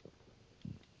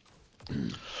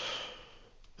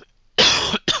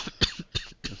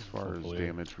 As far Hopefully. as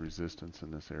damage resistance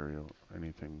in this area,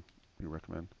 anything you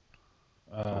recommend?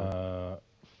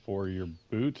 For your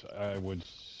boot, I would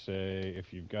say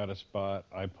if you've got a spot,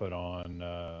 I put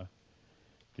on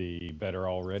the Better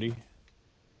Already.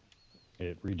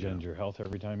 It regens your health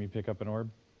every time you pick up an orb.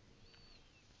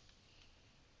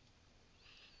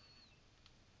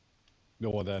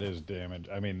 Well, that is damage.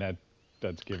 I mean,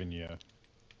 that's giving you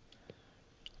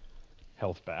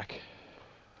health back,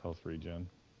 health regen.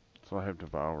 So I have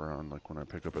Devour on, like when I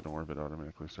pick up an orb, it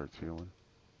automatically starts healing.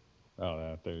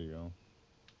 Oh, there you go.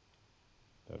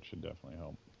 That should definitely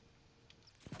help.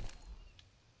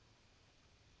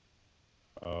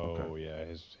 Oh, Okay. yeah,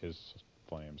 his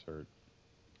flames hurt.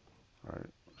 Alright,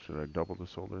 should I double the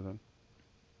solar then?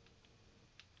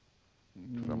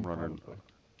 'Cause I'm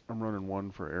running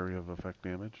 1 for area of effect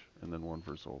damage, and then 1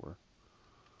 for solar.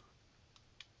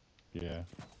 Yeah.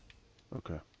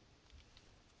 Okay.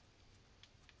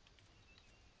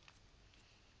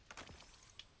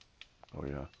 Oh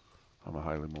yeah, I'm a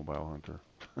highly mobile hunter.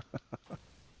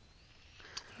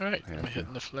 Alright, I'm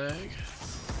hitting the flag.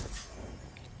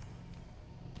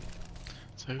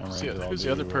 So who's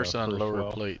the other person on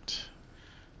lower plate?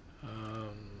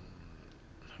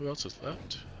 Who else is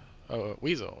left? Oh,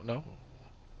 Weasel, no?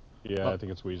 Yeah, I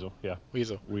think it's Weasel. Yeah.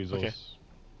 Weasel. Weasel's. Okay.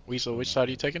 Weasel, which side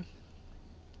are you taking?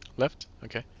 Left?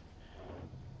 Okay.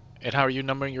 And how are you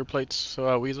numbering your plates,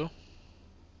 Weasel?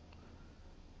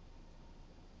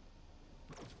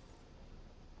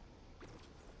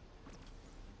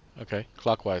 Okay,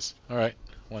 clockwise. Alright.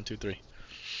 1, 2, 3.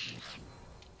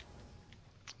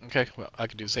 Okay, well, I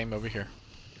could do the same over here.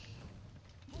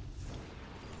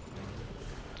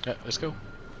 Yeah, let's go.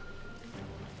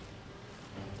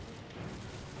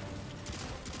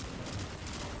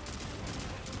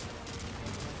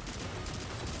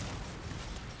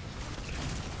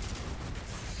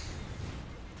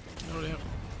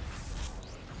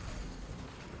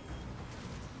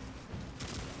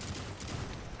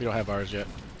 We don't have ours yet.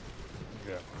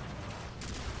 Yeah.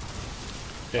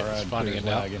 Okay, Our it's ad finding crew's it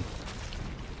now. lagging.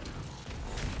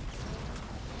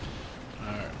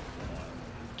 Alright.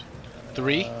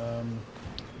 3?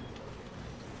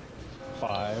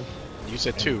 5. You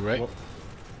said And 2, right?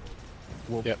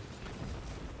 What, Yep.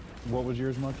 What was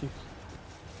yours, Monkey?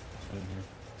 I didn't hear.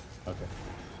 Okay.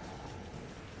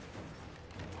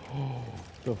 Oh,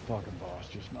 the fucking boss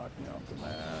just knocked me off the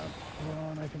map. Hold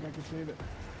on, I think I can save it.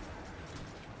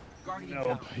 Guardian Nope,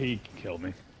 down. he killed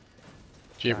me.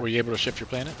 Were you able to shift your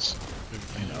planets? Move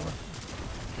your planet over?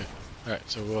 Okay. Alright,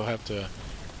 so we'll have to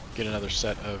get another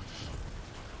set of...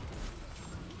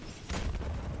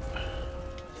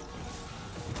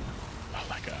 Oh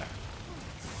my god.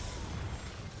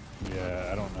 Yeah,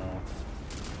 I don't know.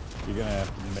 You're gonna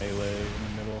have to melee in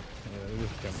the middle.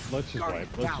 Yeah, let's just Guardian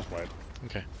wipe. Let's down. just wipe.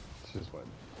 Okay. Let's just wipe.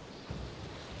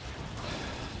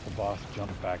 The boss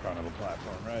jumped back onto the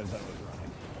platform right as I was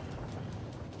running.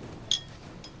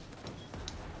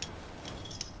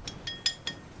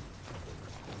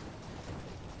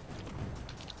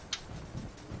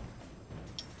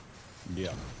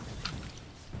 Yeah.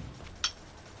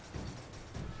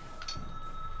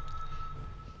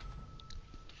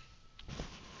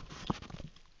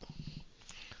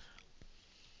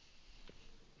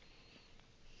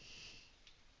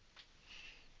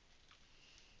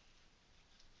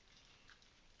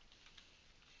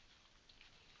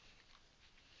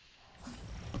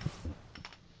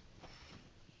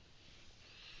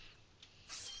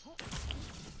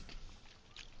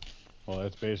 Well,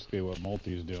 that's basically what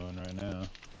Multi's doing right now.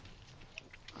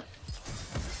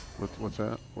 What's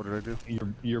that? What did I do?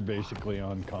 You're basically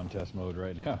on contest mode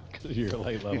right now because you're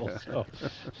late level. Yeah.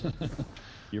 So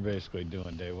you're basically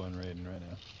doing day 1 raiding right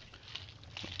now.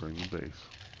 Bring the base.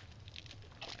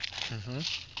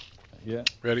 Mm-hmm. Yeah.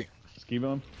 Ready?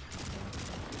 Skibum.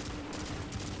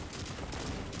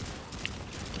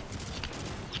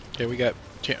 Okay, we got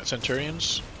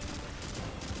Centurions.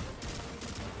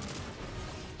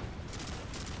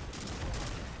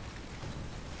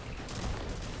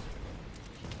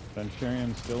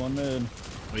 Centurion still in mid.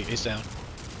 Wait, he's down.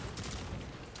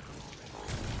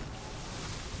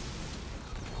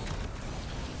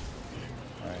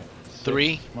 All right.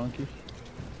 3. Monkey.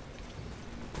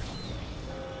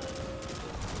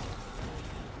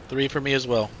 3 for me as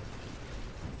well.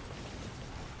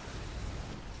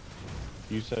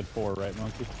 You said 4, right,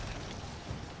 Monkey?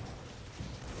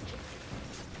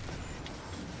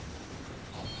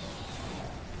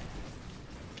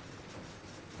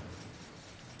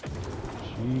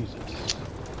 Jesus.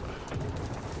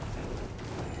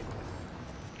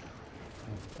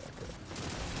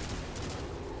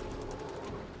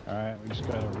 Alright, we just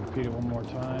gotta repeat it one more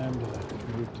time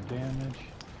to move to damage.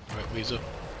 Alright, Weasel.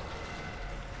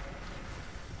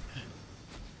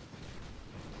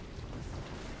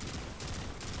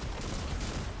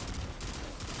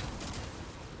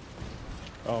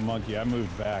 Oh, Monkey, I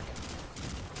moved back.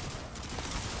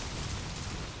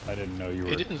 I didn't know you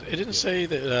were... It didn't say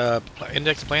that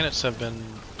index planets have been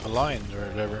aligned or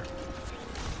whatever.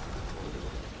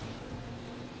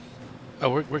 Oh,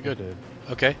 we're It good. did.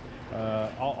 Okay.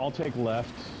 I'll take left.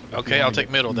 if you Okay, wanna I'll take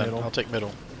get middle then. I'll take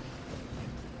middle.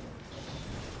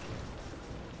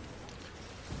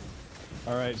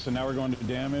 Alright, so now we're going to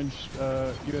damage.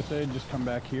 USA, just come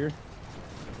back here.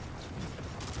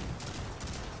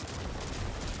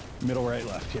 Middle, right,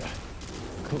 left, yeah.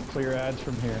 Clear ads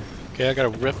from here. Okay, I got a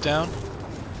rip down.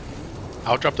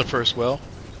 I'll drop the first well.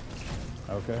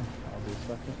 Okay, I'll do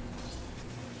second.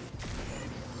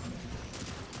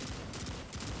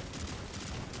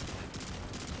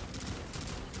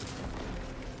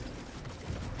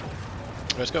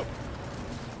 Let's go.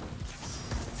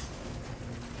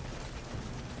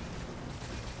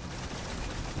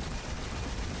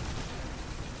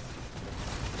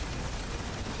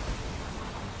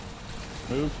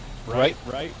 Move. Right.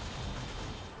 Right.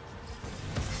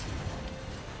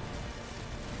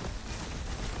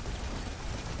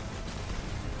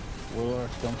 Warlock,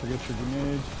 don't forget your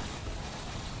grenades.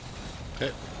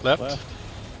 Okay, left. Left.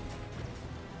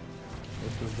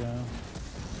 This is down.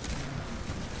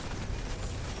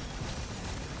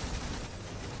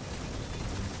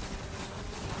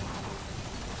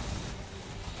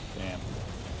 Damn.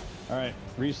 Alright,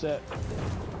 reset.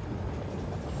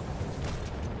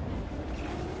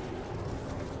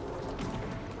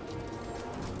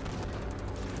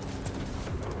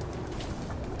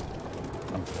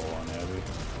 I'm full on heavy.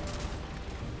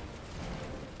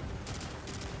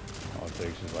 All it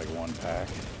takes is like 1 pack.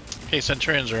 Okay,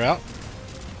 Centurions are out.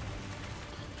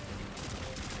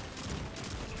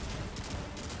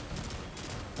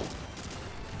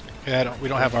 Yeah, we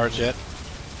don't have ours yet.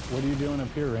 What are you doing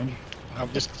up here, Ranger?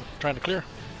 I'm just trying to clear.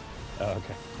 Oh,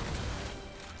 okay.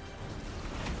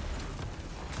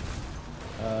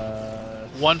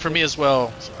 One for me as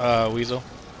well, Weasel.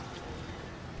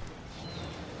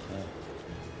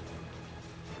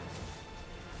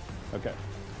 Okay.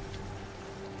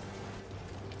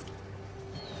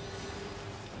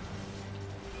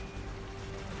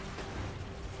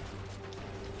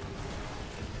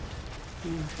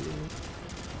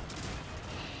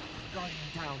 Guardian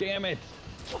down. Damn it!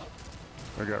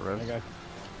 I got res.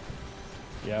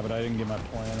 Yeah, but I didn't get my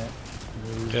planet.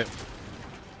 Okay.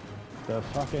 The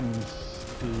fucking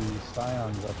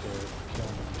scions up there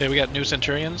killing me. Okay, we got new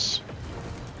Centurions.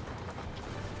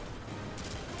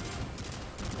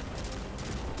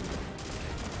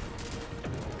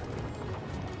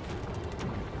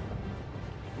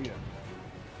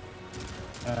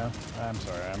 I'm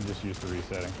sorry, I'm just used to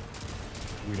resetting.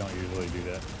 We don't usually do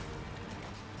that.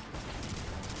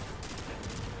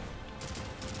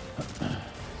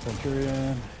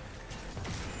 Centurion.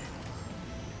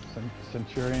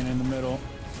 Centurion in the middle.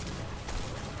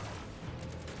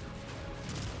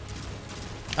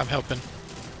 I'm helping.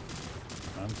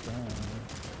 I'm trying.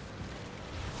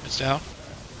 It's down.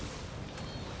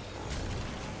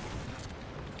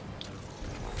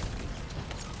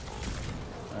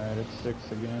 Alright, it's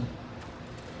 6 again.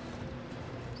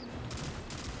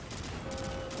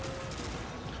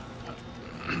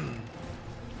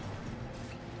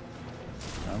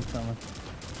 I'm coming.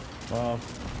 Well,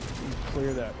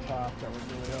 clear that top, that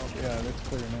would really help. Yeah, it's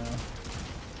clear now.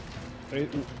 Hey,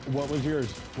 what was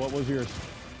yours? What was yours?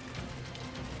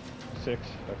 6?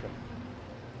 Okay.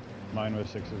 Mine was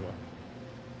 6 as well.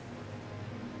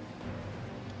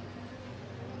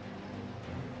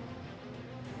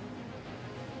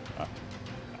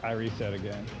 I reset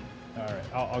again. Alright,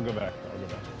 I'll go back. I'll go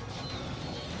back.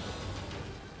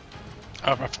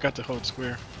 Oh, I forgot to hold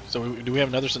square. So do we have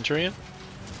another Centurion?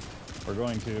 We're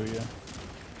going to, yeah.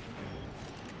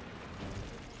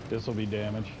 This will be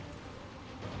damage.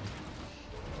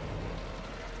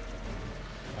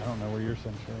 I don't know where your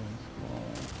Centurion's.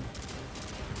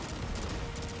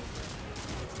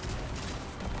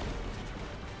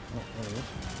 Oh, there it is.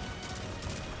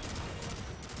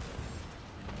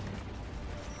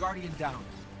 Guardian down.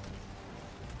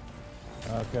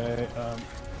 Okay,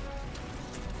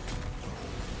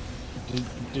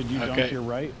 did you Okay. dump your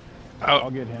right? I'll-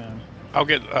 I'll get him. I'll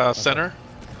get center.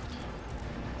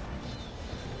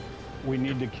 We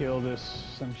need to kill this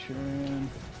Centurion.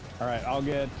 Alright, I'll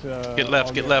get... Get left,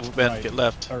 I'll get left, Ben, right. get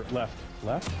left. Or left.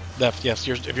 Left? Left, yes.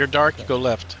 If you're dark, you go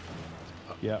left.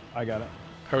 Yeah, I got it.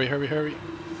 Hurry, hurry, hurry.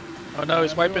 Oh no,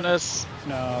 he's wiping us.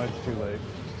 No, it's too late.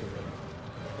 It's too late.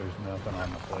 There's nothing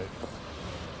on the plate.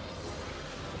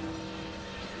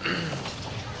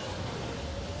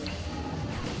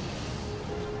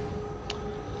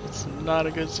 It's not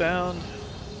a good sound.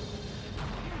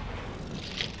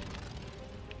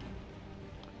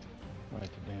 Right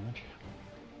to damage.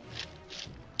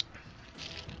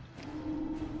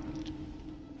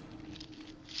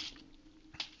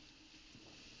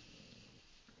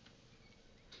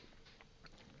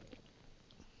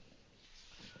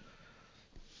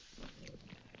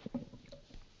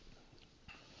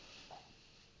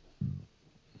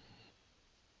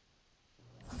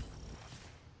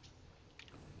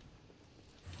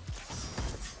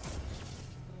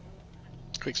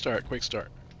 Quick start, quick start.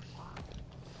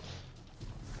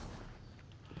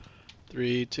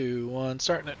 3, 2, 1,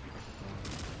 starting it.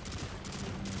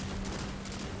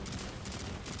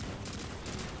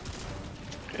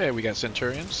 Okay, we got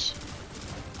Centurions.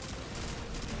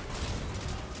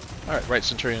 Alright, right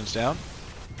Centurion's down.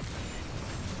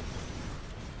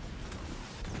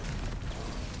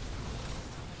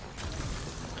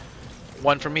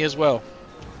 One for me as well.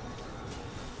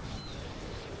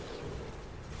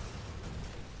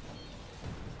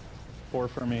 Four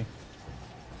for me.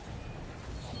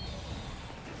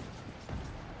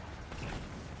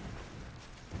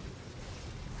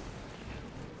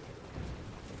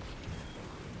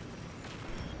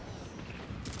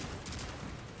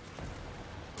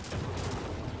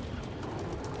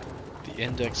 The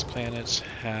index planets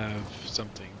have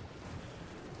something.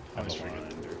 I always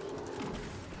forget.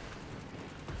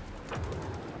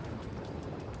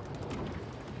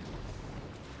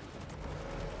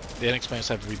 The index planets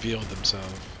have revealed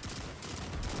themselves.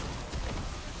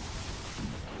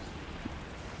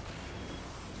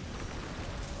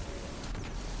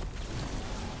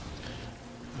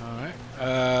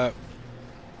 Alright.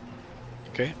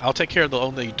 Okay, I'll take care of the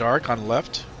only dark on the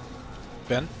left.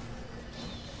 Ben?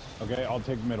 Okay, I'll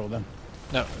take middle then.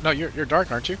 No, you're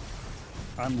dark, aren't you?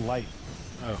 I'm light.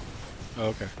 Oh. Oh,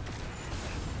 okay.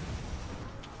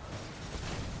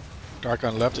 Dark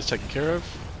on left is taken care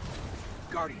of.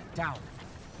 Guardian down.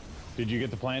 Did you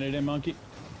get the planet in, Monkey?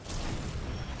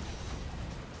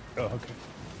 Oh, okay.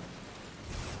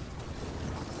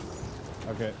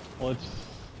 Okay, let's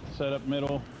set up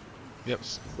middle, Yep.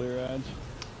 clear ads.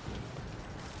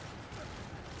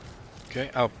 Okay,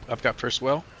 I've got first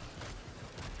well.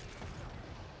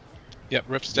 Yep,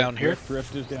 rift's down here.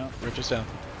 Rift is down. Rift is down.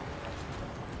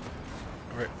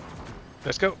 Alright.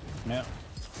 Let's go. Yeah.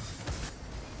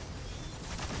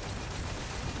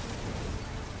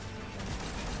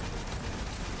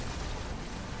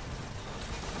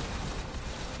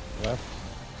 Left.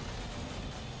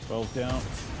 12 down.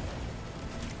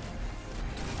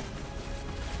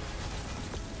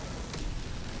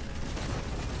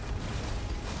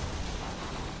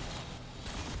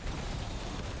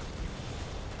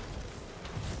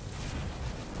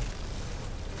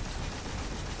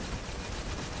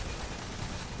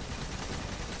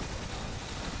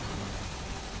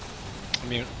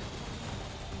 Mute.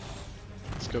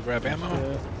 Let's go grab ammo.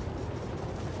 Yeah.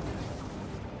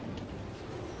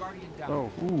 Guardian down.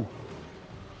 Oh, ooh.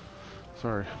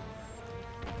 Sorry.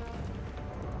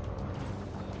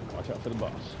 Watch out for the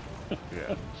boss.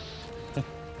 Yeah.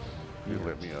 You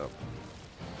lit me up.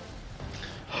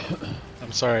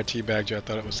 I'm sorry I teabagged you. I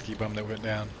thought it was skibum that went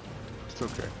down. It's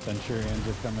okay. Centurions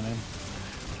are coming in.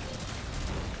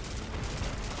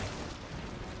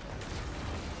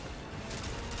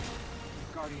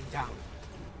 Guardian down.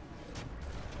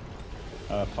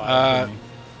 5 for me.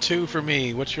 2 for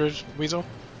me. What's yours, Weasel?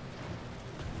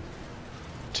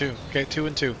 2. Okay, 2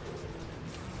 and 2.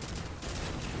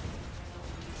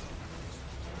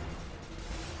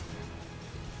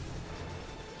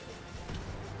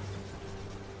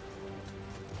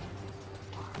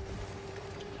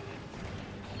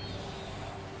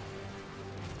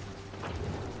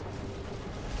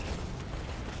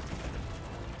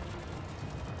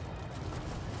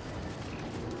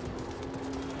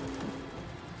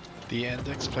 The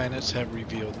index planets have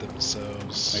revealed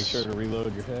themselves. Make sure to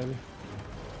reload your heavy.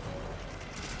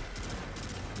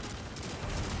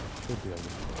 Should be able to.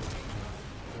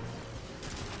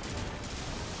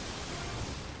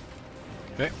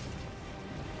 Okay.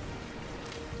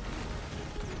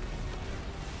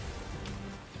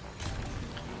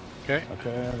 Okay.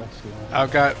 Okay, let's see.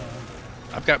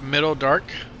 I've got middle dark.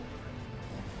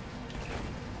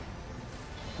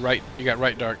 Right, you got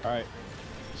right dark. Alright.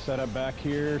 Set up back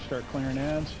here, start clearing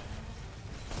ads.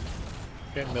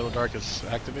 Okay, middle dark is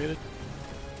activated.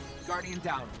 Guardian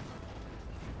down.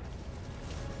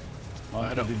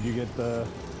 Monkey, don't- did you get the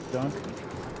dunk?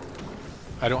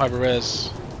 I don't have a res.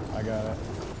 I got it.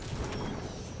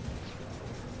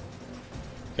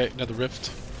 Okay, another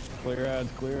rift. Clear ads,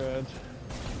 clear ads.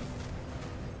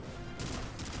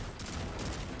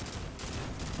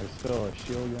 There's still a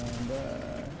shield going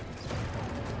back.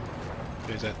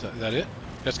 Okay, is that it?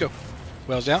 Let's go.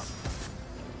 Wells down.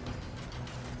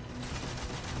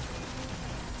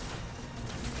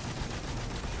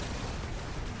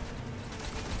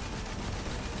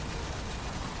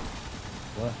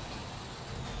 Left.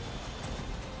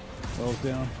 Wells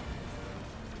down.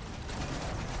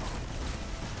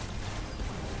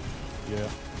 Yeah.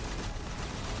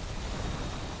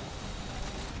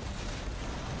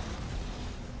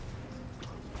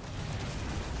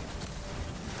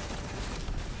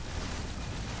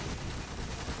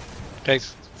 Okay,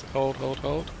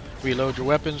 hold. Reload your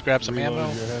weapons, grab some Reload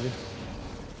ammo. your heavy.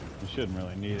 You shouldn't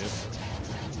really need it.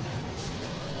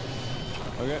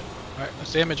 Okay. Alright,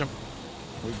 let's damage them.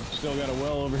 We've still got a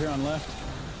well over here on left.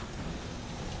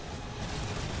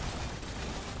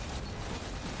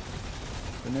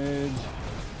 Grenades.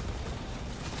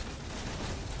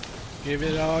 Give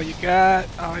it all you got.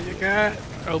 All you got.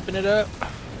 Open it up.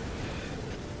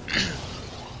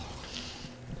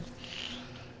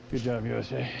 Good job,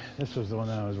 USA. This was the one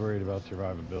that I was worried about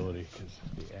survivability because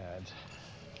of the ads.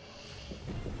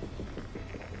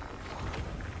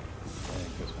 I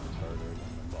think this one's harder than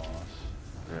the boss.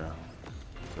 Yeah.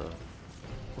 So,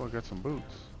 well, I got some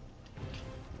boots.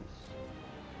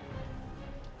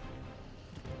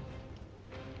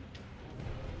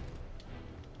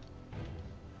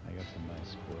 I got some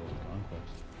nice spoils of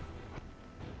conquest.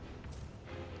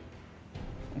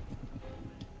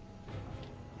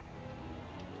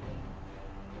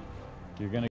 You're gonna